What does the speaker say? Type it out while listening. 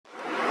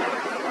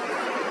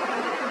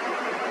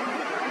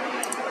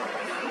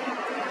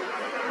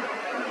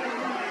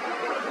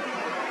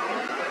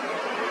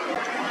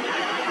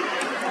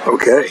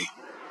Okay,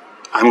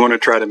 I'm going to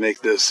try to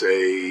make this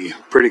a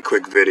pretty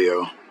quick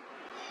video.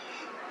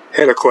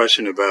 Had a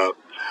question about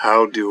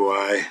how do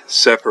I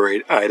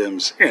separate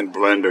items in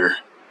Blender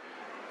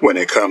when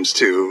it comes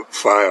to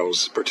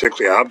files,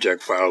 particularly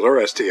object files or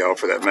STL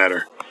for that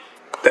matter,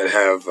 that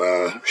have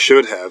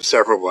should have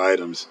separable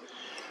items.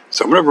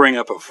 So I'm going to bring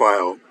up a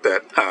file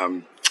that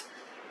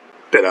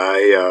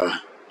I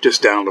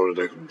just downloaded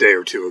a day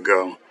or two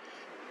ago.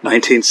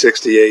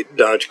 1968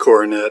 Dodge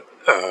Coronet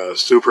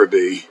Super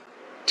B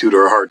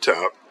two-door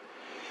hardtop.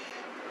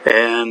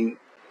 And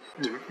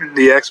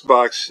the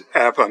Xbox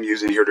app I'm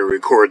using here to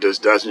record this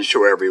doesn't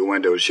show every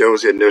window. It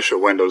shows the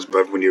initial windows,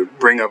 but when you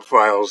bring up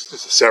files,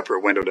 it's a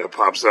separate window that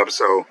pops up.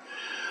 So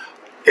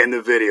in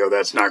the video,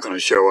 that's not going to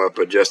show up,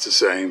 but just the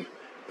same,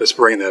 let's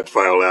bring that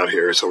file out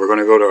here. So we're going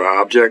to go to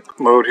object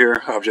mode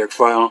here, object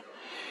file,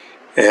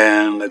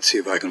 and let's see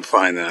if I can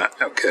find that.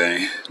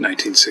 Okay,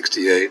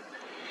 1968.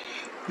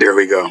 There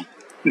we go.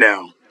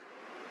 Now,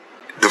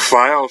 the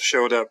file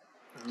showed up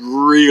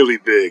really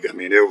big. I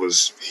mean, it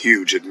was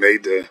huge. It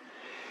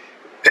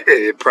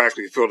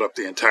practically filled up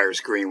the entire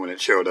screen when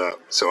it showed up.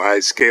 So I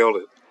scaled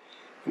it.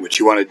 What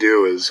you want to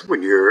do is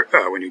when you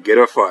get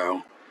a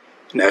file,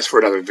 and that's for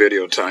another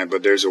video time,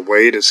 but there's a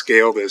way to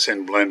scale this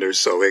in Blender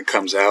so it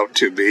comes out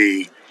to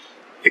be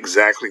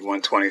exactly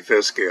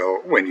 1/25th scale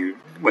when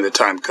the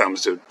time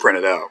comes to print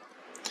it out.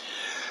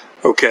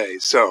 Okay,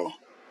 so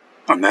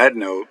on that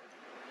note,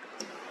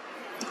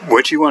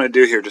 what you want to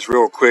do here, just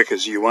real quick,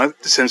 is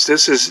since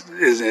this is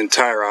an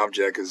entire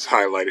object is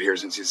highlighted here,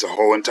 since it's a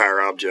whole entire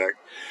object,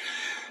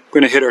 we're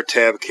going to hit our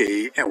tab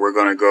key and we're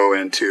going to go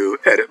into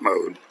edit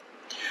mode.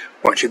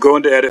 Once you go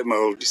into edit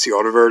mode, you see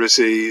all the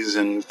vertices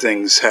and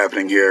things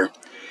happening here.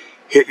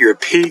 Hit your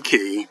P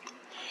key,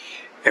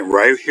 and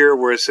right here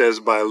where it says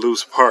by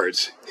loose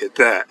parts, hit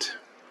that.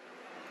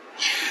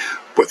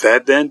 What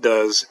that then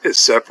does is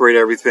separate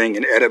everything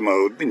in edit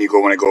mode, and you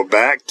want to go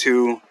back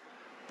to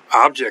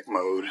object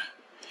mode,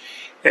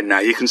 and now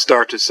you can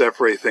start to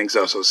separate things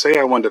out. So say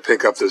I wanted to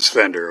pick up this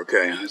fender,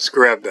 okay, let's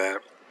grab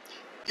that,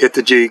 hit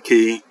the G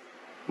key,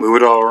 move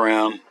it all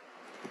around.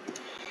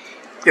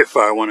 If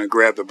I want to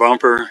grab the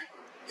bumper,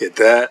 hit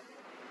that,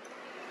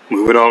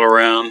 move it all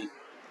around.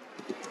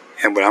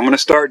 And what I'm going to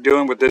start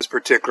doing with this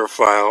particular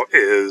file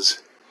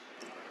is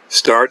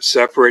start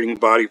separating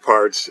body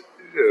parts,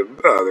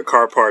 the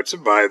car parts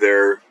by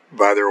their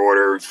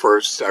order.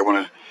 First, I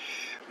want to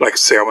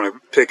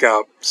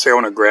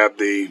grab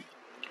the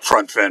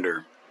front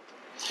fender.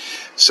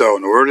 So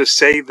in order to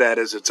save that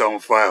as its own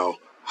file,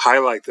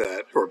 highlight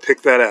that or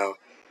pick that out,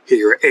 hit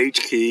your H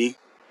key,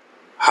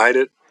 hide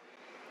it,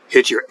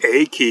 hit your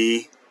A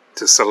key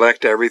to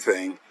select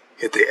everything,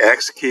 hit the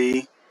X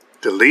key,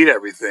 delete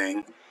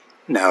everything.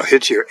 Now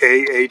hit your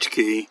AH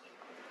key.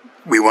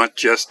 We want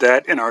just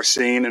that in our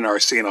scene and our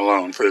scene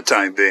alone for the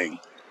time being.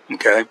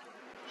 Okay?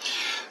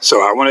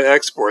 So I want to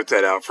export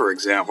that out, for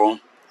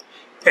example.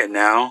 And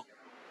now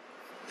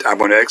I'm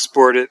going to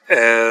export it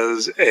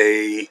as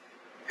a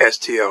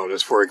STL,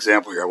 just for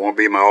example here. It won't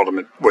be my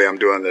ultimate way I'm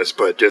doing this,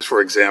 but just for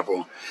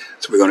example.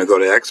 So we're going to go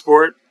to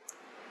export,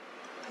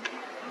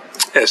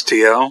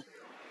 STL,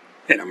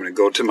 and I'm going to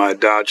go to my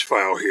Dodge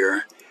file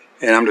here,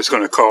 and I'm just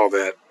going to call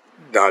that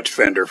Dodge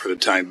Fender for the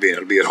time being.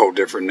 It'll be a whole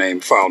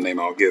different file name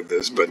I'll give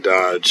this, but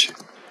Dodge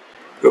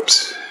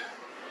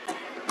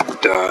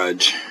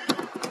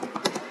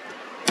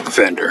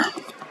Fender.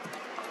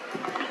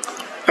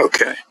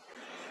 Okay.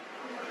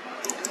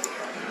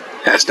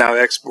 That's now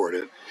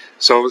exported.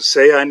 So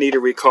say I need to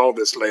recall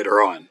this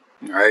later on,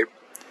 all right?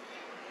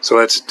 So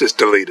let's just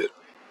delete it.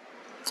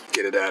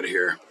 Get it out of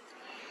here.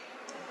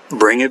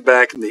 Bring it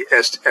back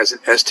as an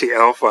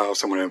STL file.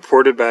 So I'm going to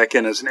import it back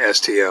in as an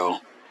STL.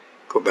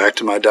 Go back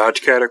to my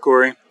Dodge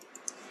category,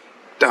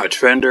 Dodge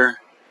Fender.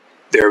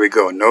 There we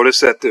go. Notice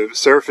that the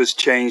surface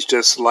changed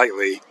just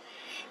slightly.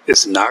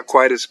 It's not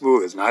quite as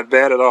smooth. It's not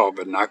bad at all,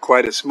 but not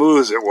quite as smooth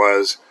as it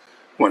was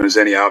when it was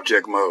in the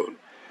object mode.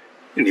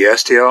 In the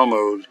STL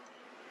mode,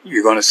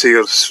 you're going to see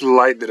a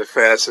slight bit of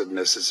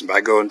facetedness. If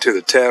I go into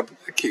the tab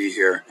key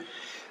here,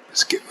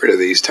 let's get rid of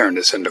these, turn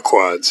this into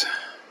quads.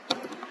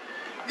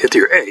 Hit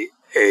your A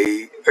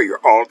or your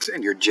Alt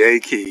and your J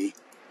key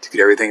to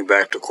get everything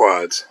back to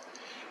quads.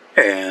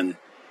 And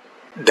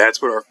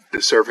that's what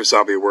the surface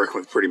I'll be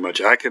working with pretty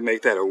much. I can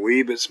make that a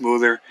wee bit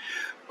smoother,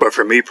 but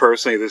for me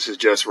personally, this is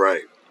just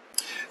right.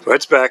 So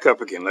let's back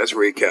up again. Let's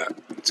recap.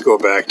 Let's go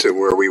back to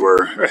where we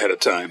were ahead of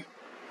time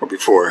or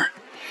before.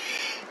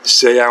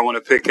 Say I want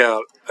to pick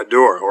out a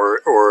door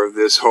or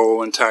this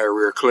whole entire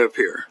rear clip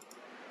here.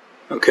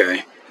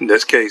 Okay, in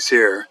this case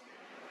here,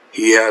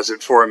 he has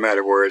it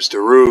formatted where it's the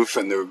roof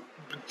and the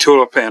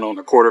tulip panel and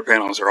the quarter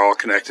panels are all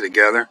connected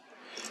together.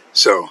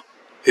 So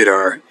hit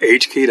our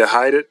H key to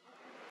hide it.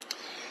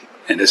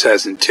 And this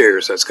has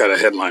interior, so it's got a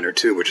headliner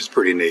too, which is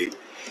pretty neat.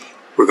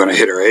 We're going to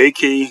hit our A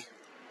key,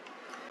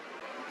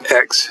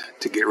 X,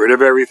 to get rid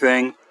of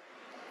everything,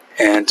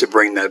 and to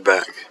bring that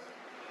back.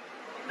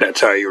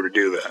 That's how you would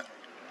do that.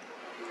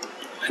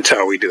 That's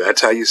how we do that.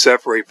 That's how you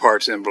separate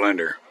parts in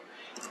Blender.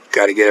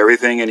 Got to get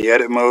everything in the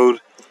edit mode,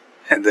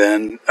 and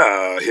then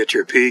hit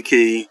your P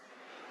key,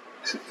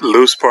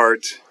 loose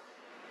part,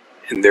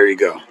 and there you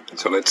go.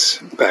 So let's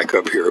back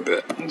up here a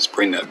bit. Let's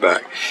bring that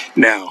back.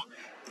 Now,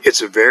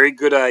 it's a very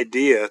good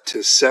idea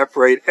to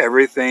separate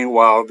everything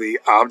while the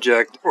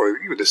object or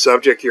the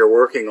subject you're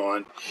working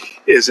on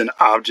is an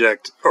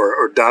object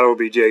or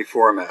 .obj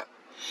format.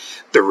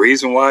 The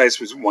reason why is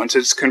because once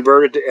it's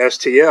converted to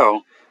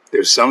STL,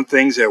 there's some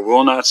things that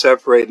will not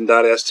separate in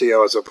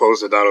 .stl as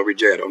opposed to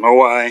 .obj. I don't know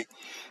why,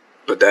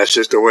 but that's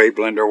just the way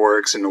Blender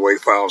works and the way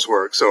files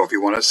work. So if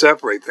you want to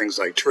separate things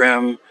like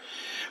trim,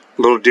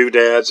 little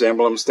doodads,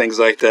 emblems, things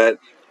like that,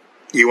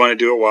 you want to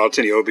do it while it's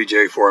in the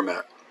OBJ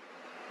format,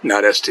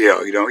 not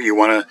STL. You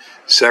want to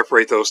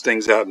separate those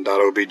things out in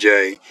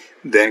 .obj,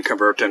 then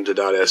convert them to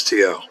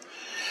 .stl.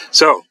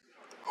 So,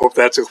 hope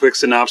that's a quick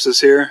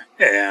synopsis here,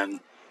 and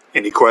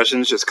any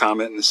questions, just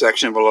comment in the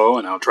section below,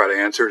 and I'll try to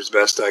answer as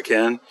best I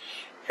can.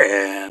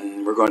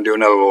 And we're going to do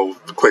another little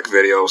quick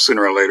video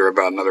sooner or later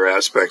about another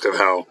aspect of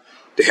how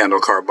to handle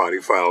car body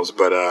files,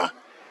 but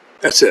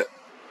that's it.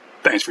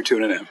 Thanks for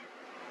tuning in.